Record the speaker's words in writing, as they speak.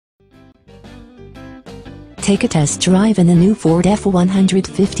Take a test drive in the new Ford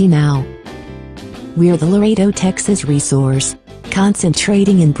F-150 now. We're the Laredo, Texas resource,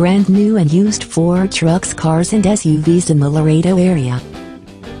 concentrating in brand new and used Ford trucks, cars and SUVs in the Laredo area.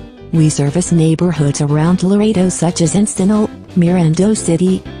 We service neighborhoods around Laredo such as Encinal, Mirando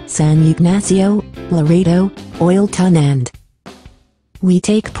City, San Ygnacio, Laredo, Oilton and we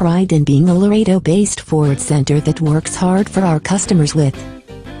take pride in being a Laredo-based Ford center that works hard for our customers with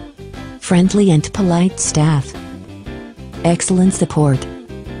friendly and polite staff, excellent support,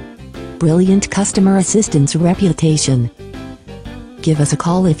 brilliant customer assistance reputation. Give us a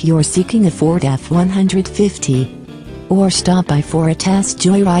call if you're seeking a Ford F-150, or stop by for a test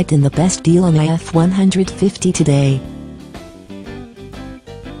joyride in the best deal on a F-150 today.